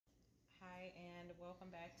Hi, and welcome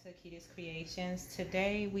back to Kita's Creations.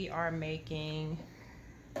 Today we are making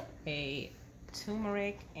a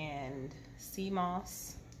turmeric and sea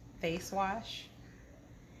moss face wash.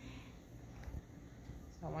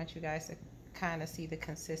 So I want you guys to kind of see the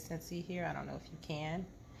consistency here. I don't know if you can,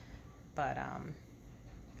 but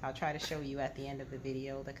I'll try to show you at the end of the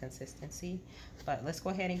video the consistency. But let's go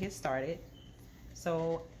ahead and get started.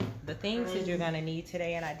 So the things that you're going to need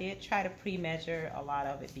today, and I did try to pre-measure a lot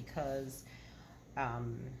of it because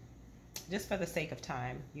just for the sake of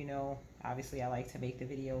time, you know, obviously I like to make the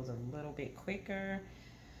videos a little bit quicker,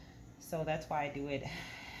 so that's why I do it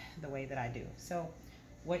the way that I do. So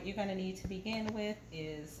what you're going to need to begin with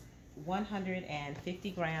is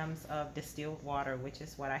 150 grams of distilled water, which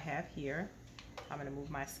is what I have here. I'm going to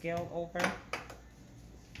move my scale over,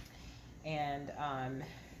 and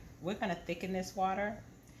we're going to thicken this water.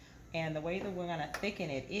 And the way that we're going to thicken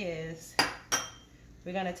it is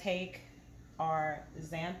we're going to take our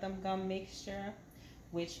xanthan gum mixture,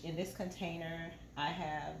 which in this container I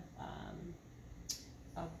have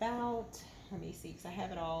about, let me see, because I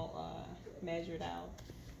have it all measured out.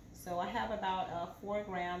 So I have about 4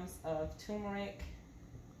 grams of turmeric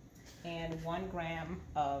and 1 gram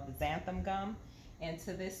of xanthan gum. And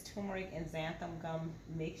to this turmeric and xanthan gum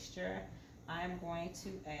mixture, I'm going to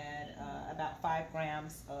add about 5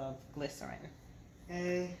 grams of glycerin.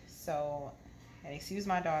 So, and excuse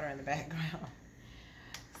my daughter in the background.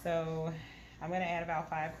 So I'm going to add about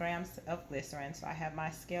 5 grams of glycerin. So I have my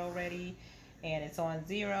scale ready and it's on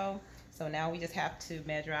 0. So now we just have to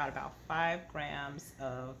measure out about 5 grams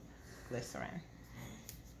of glycerin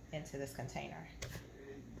into this container.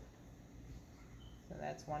 So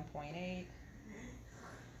that's 1.8.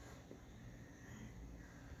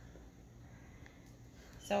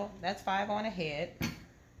 So that's 5 on ahead.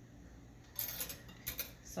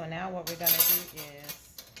 So now what we're going to do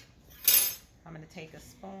is I'm going to take a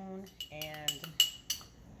spoon and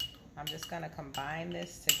I'm just going to combine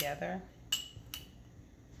this together.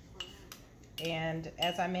 And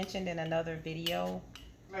as I mentioned in another video,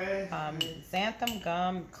 xanthan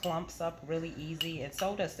gum clumps up really easy, and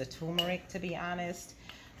so does the turmeric, to be honest.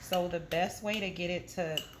 So the best way to get it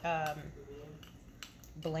to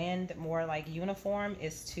blend more like uniform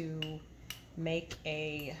is to make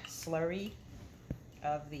a slurry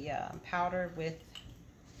of the powder with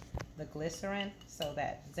the glycerin, so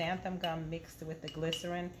that xanthan gum mixed with the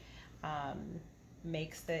glycerin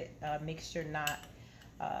makes the mixture not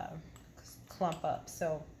clump up.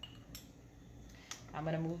 So I'm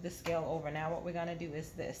going to move the scale over. Now what we're going to do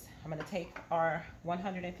is this. I'm going to take our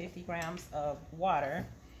 150 grams of water,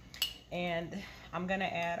 and I'm going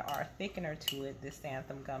to add our thickener to it, this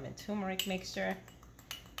xanthan gum and turmeric mixture,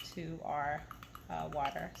 to our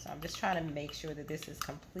water. So I'm just trying to make sure that this is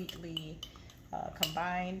completely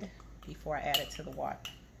combined before I add it to the water.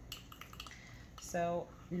 So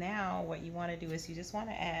now what you want to do is you just want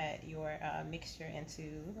to add your mixture into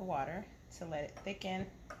the water to let it thicken.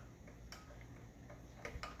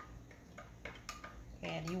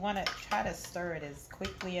 And you want to try to stir it as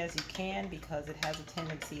quickly as you can because it has a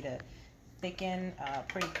tendency to thicken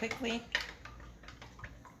pretty quickly.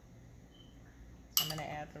 I'm going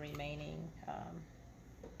to add the remaining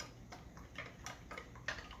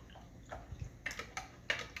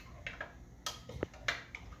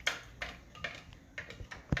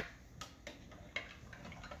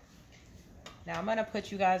now I'm going to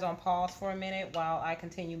put you guys on pause for a minute while I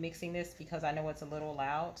continue mixing this because I know it's a little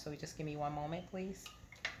loud, so just give me one moment, please.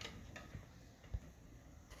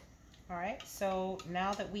 Alright, so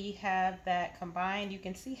now that we have that combined, you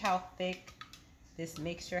can see how thick this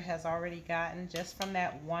mixture has already gotten just from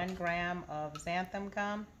that 1 gram of xanthan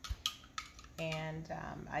gum. And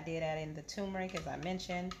I did add in the turmeric, as I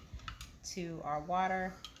mentioned, to our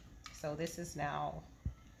water. So this is now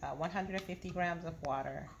 150 grams of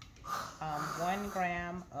water, 1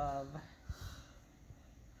 gram of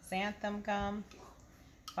xanthan gum,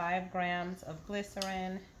 5 grams of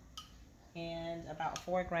glycerin, and about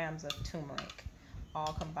 4 grams of turmeric,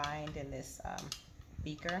 all combined in this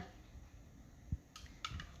beaker.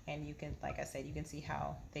 And you can, like I said, you can see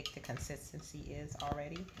how thick the consistency is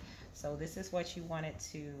already. So this is what you want it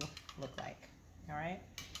to look like. All right,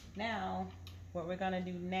 now what we're going to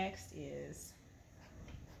do next is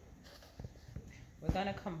we're going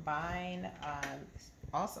to combine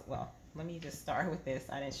also, well, let me just start with this.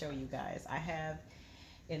 I didn't show you guys. I have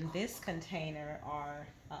in this container our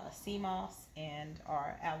Seamoss and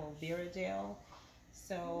our aloe vera gel.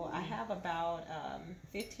 So I have about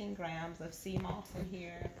 15 grams of Seamoss in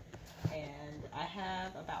here, and I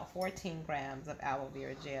have about 14 grams of aloe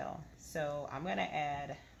vera gel. So I'm going to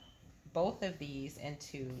add both of these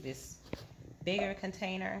into this bigger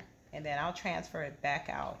container, and then I'll transfer it back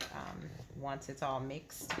out once it's all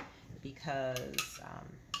mixed, because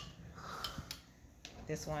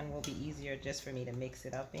this one will be easier just for me to mix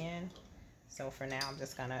it up in. So for now, I'm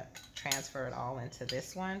just gonna transfer it all into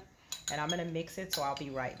this one, and I'm gonna mix it, so I'll be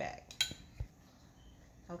right back.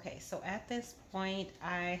 Okay, so at this point,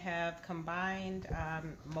 I have combined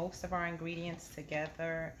most of our ingredients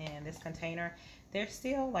together in this container. There's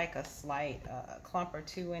still like a slight clump or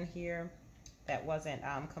two in here that wasn't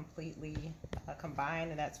completely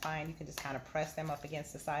combined, and that's fine. You can just kind of press them up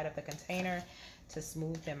against the side of the container to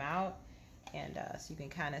smooth them out, and so you can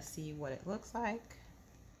kind of see what it looks like,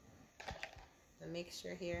 the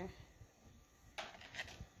mixture here.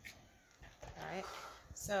 All right,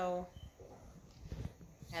 so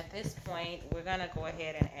at this point, we're gonna go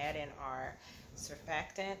ahead and add in our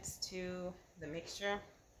surfactants to the mixture.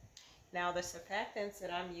 Now, the surfactants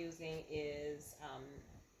that I'm using is,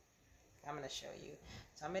 I'm gonna show you.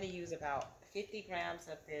 So I'm gonna use about 50 grams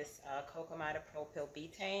of this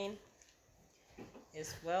cocamidopropylbutane,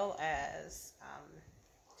 as well as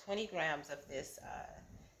 20 grams of this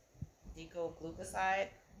decoglucoside.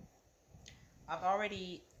 I've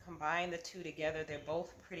already combine the two together. They're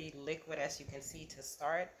both pretty liquid, as you can see, to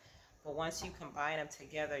start, but once you combine them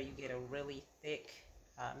together, you get a really thick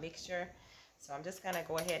mixture. So I'm just gonna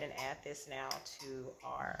go ahead and add this now to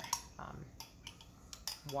our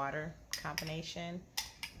water combination,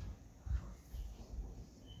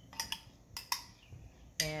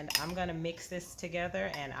 and I'm gonna mix this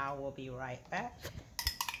together, and I will be right back.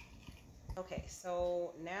 Okay,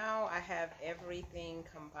 so now I have everything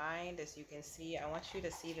combined. As you can see, I want you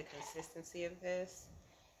to see the consistency of this.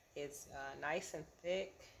 It's nice and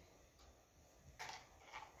thick.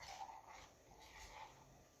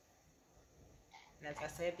 And as I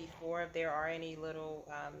said before, if there are any little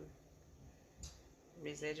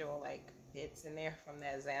residual like bits in there from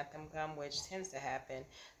that xanthan gum, which tends to happen.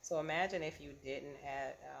 So imagine if you didn't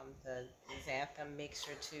add the xanthan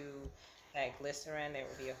mixture to that glycerin, there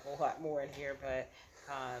would be a whole lot more in here, but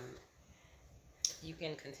you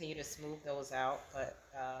can continue to smooth those out. But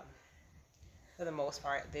for the most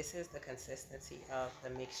part, this is the consistency of the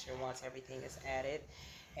mixture once everything is added.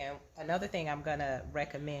 And another thing I'm gonna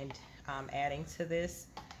recommend adding to this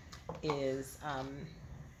is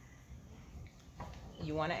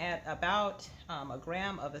you want to add about a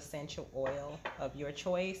gram of essential oil of your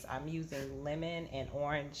choice. I'm using lemon and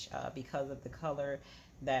orange because of the color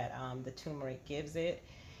that the turmeric gives it,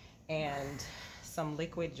 and some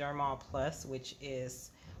liquid Germol Plus, which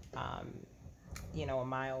is you know, a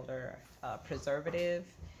milder preservative.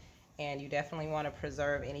 And you definitely want to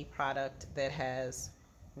preserve any product that has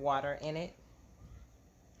water in it.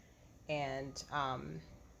 And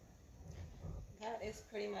that is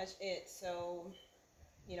pretty much it. So,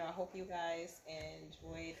 you know, I hope you guys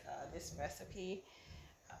enjoyed this recipe.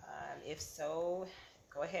 If so,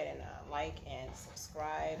 go ahead and like and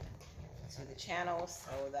subscribe to the channel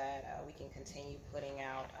so that we can continue putting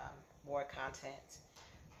out more content.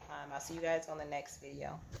 I'll see you guys on the next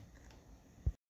video.